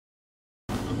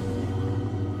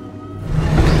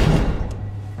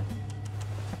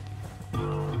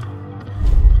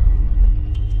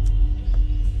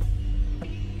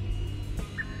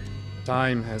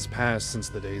Time has passed since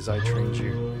the days I trained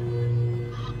you.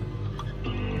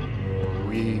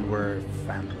 We were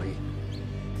family.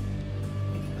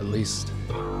 At least,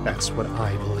 that's what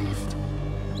I believed.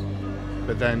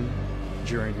 But then,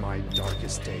 during my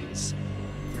darkest days,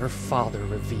 your father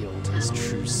revealed his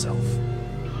true self.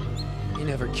 He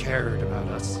never cared about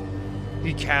us.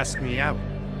 He cast me out.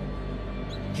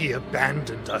 He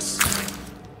abandoned us.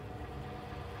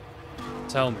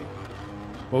 Tell me,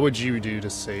 what would you do to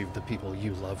save the people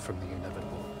you love from the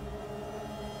inevitable?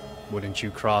 Wouldn't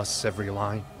you cross every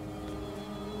line?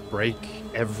 Break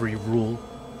every rule?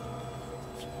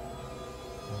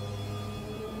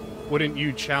 Wouldn't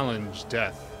you challenge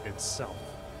death itself?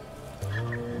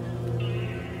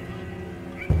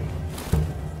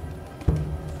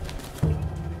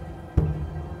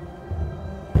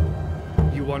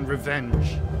 You want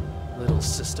revenge, little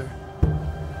sister?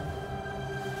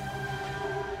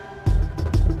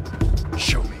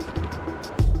 Show me.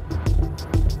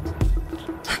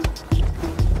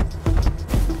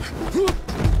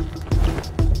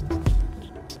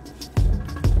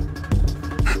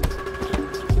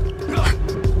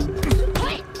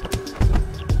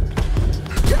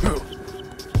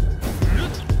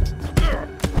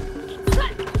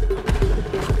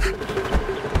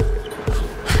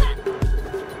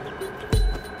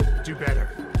 Do better.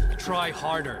 Try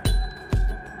harder.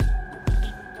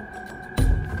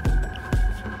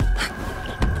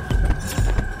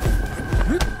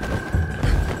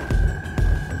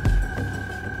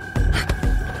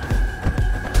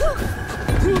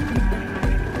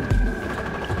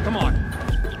 Come on.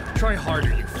 Try harder,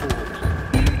 you fool.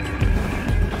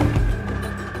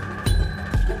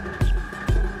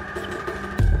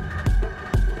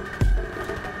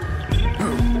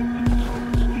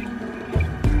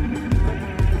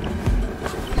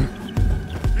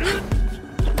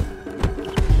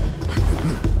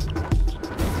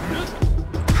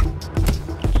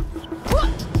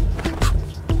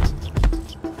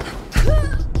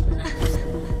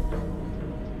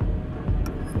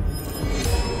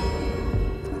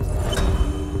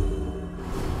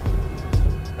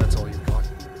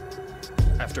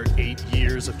 After 8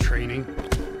 years of training?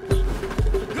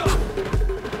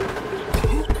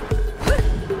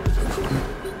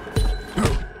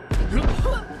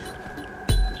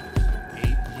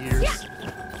 8 years?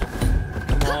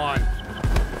 Come on.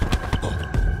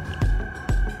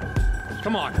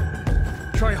 Come on.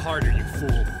 Try harder, you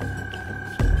fool.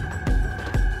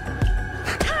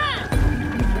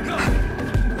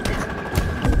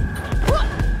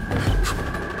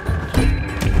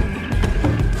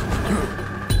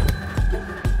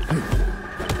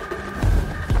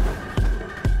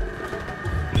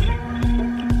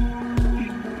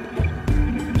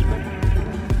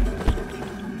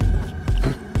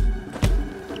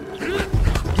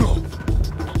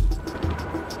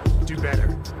 Do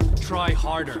better. Try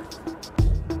harder.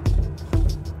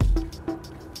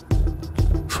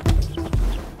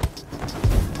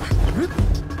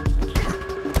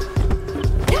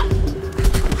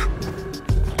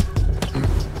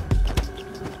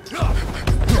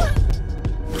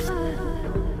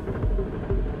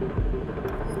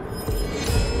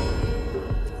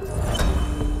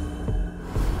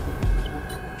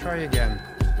 Try again.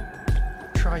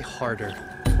 Try harder.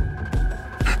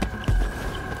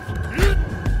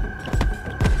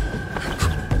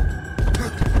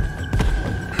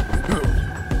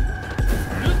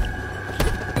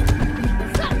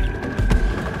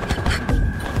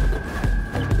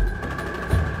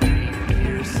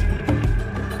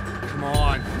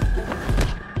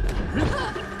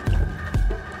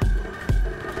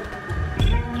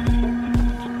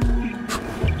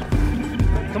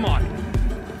 Come on.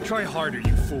 Try harder,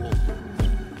 you fool.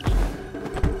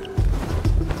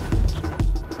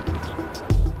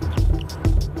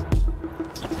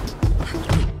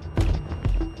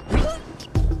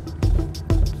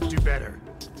 Do better.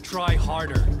 Try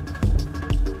harder.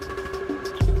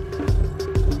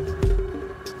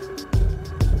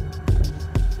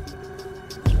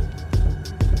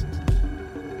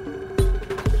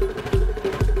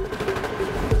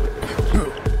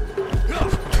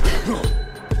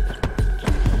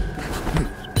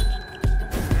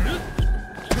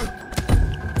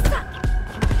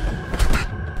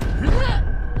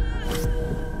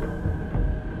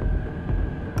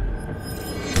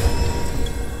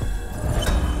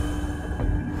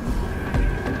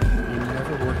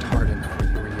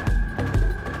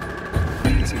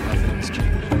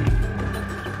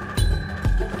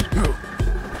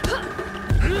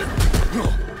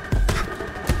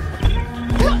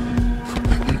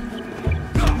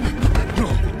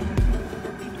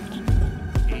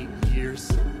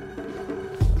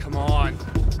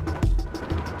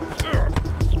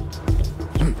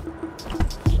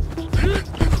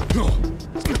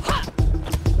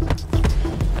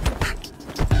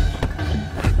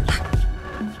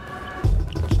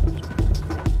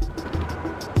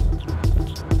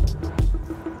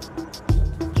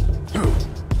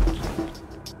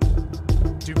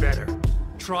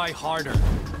 Try harder.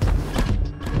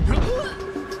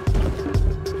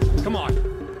 Come on.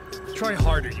 Try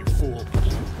harder, you fool.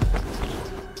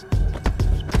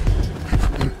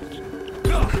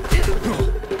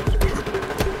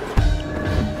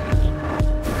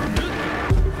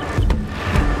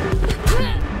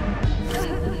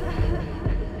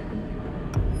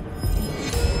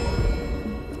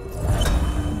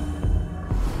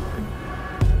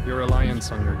 Your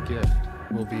reliance on your gift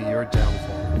will be your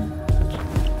downfall.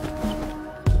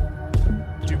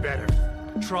 Do better.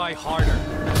 Try harder.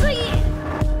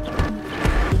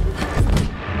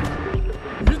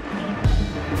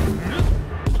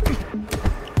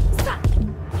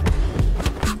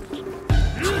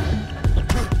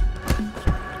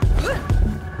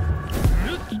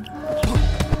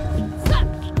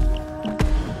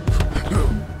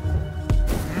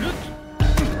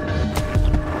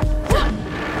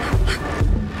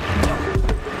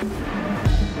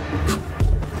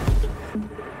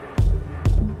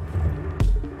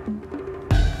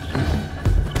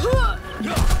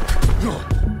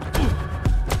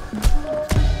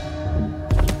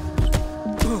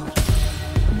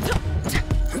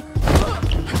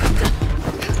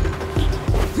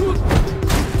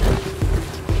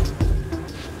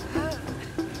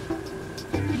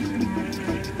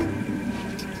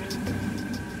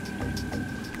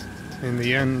 In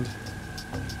the end,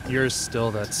 you're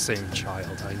still that same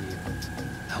child I knew.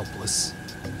 Helpless.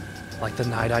 Like the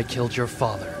night I killed your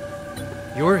father.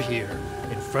 You're here,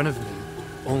 in front of me,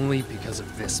 only because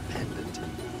of this pendant.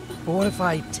 But what if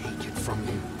I take it from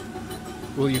you?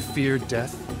 Will you fear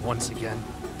death once again?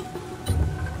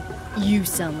 You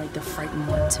sound like the frightened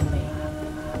one to me.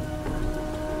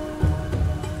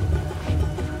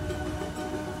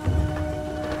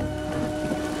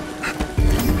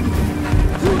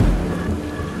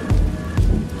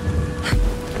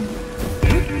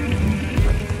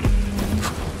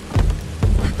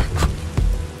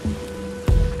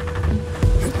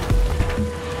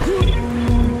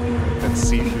 Let's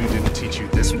see who didn't teach you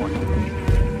this one.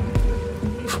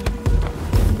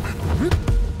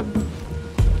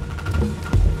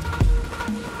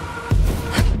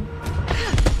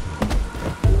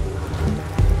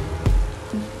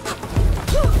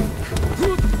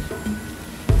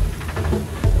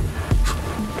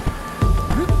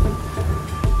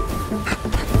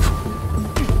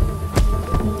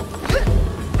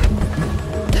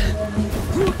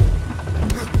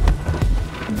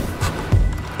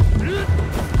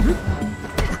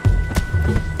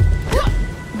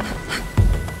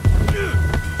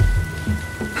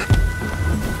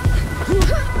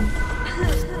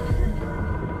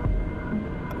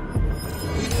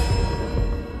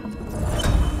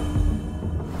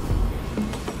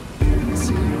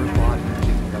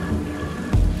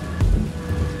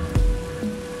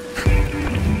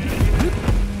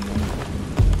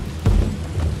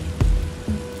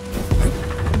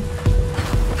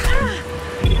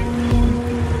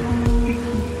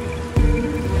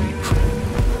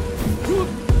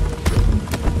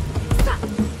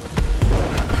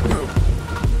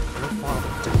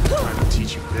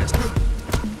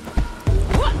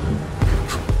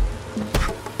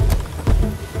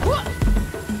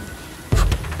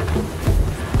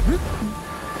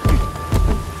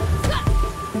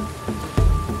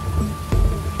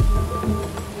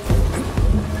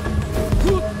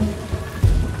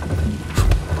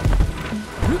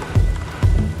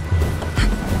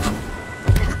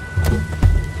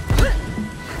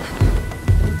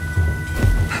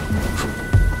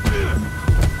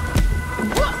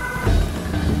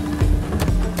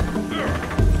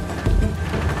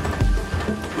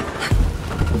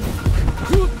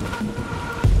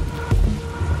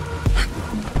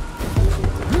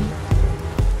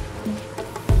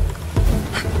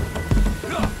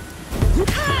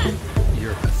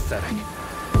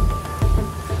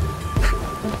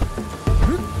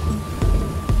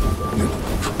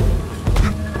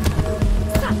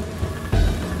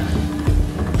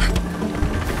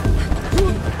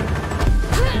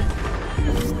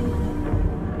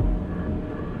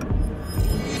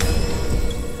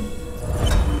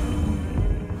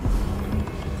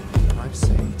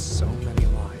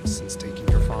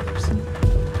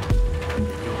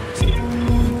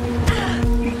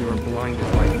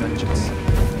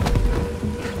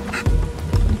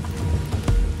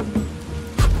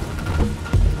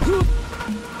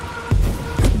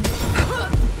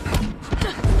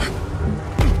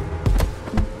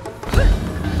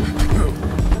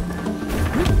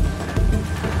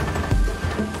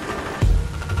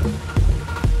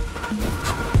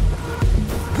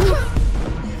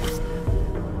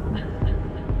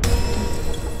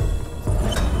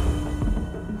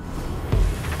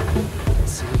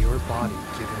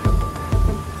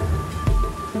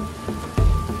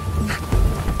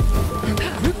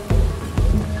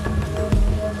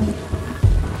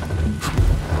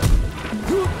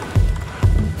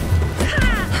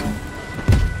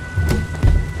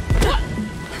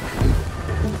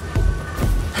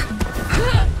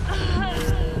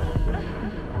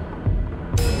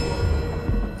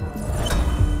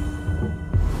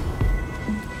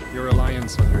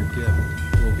 reliance on your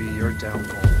gift will be your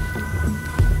downfall.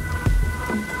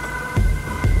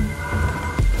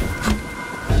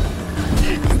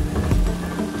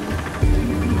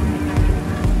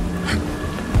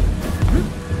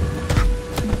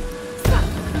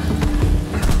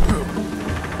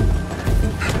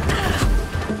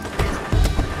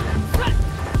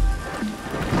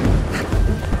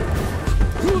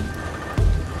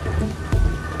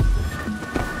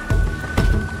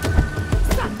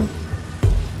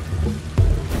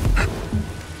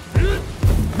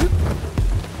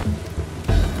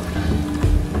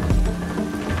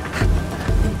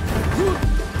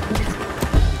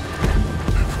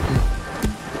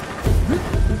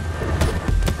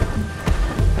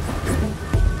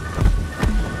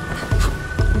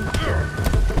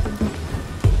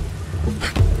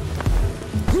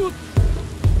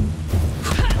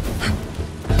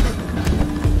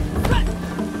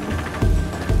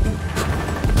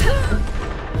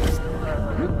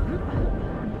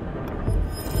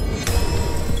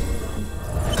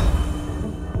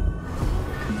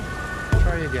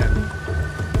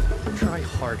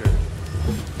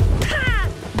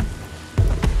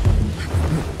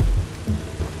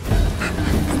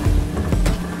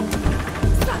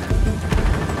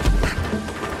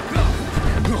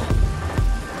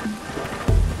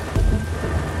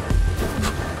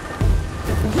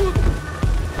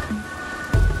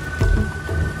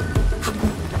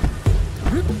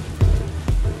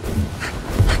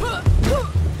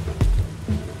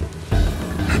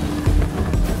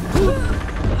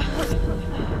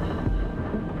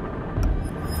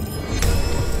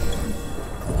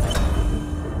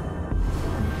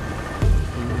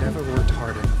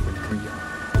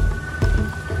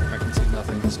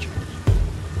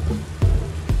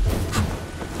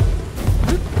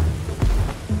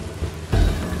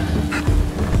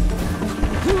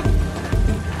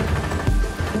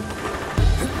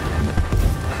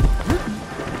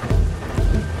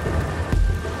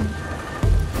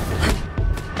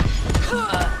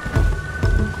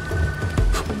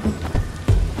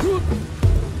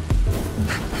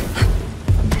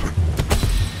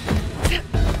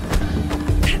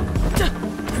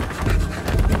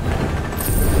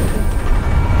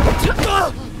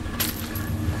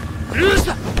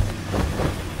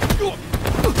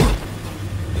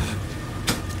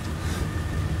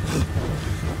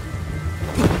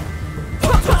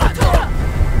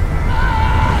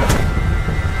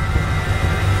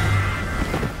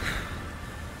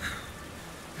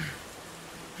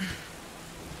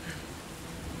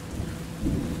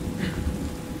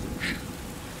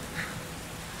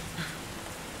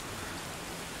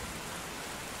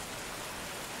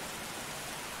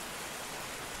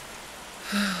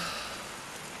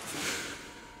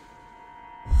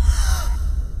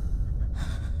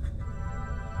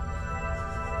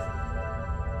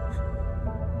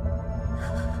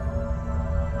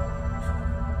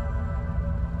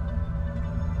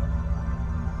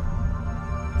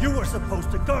 You were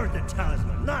supposed to guard the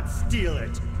talisman, not steal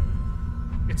it!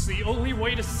 It's the only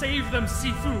way to save them,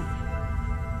 Sifu!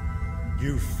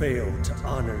 You failed to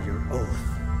honor your oath.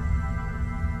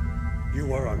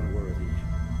 You are unworthy.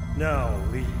 Now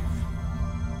leave.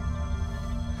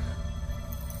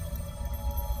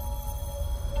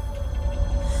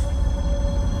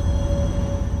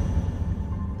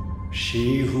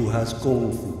 She who has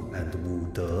Gong Fu and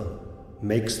Wu De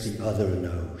makes the other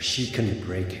know she can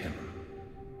break him.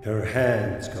 Her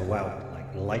hands go out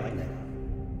like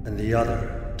lightning, and the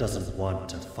other doesn't want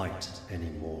to fight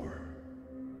anymore.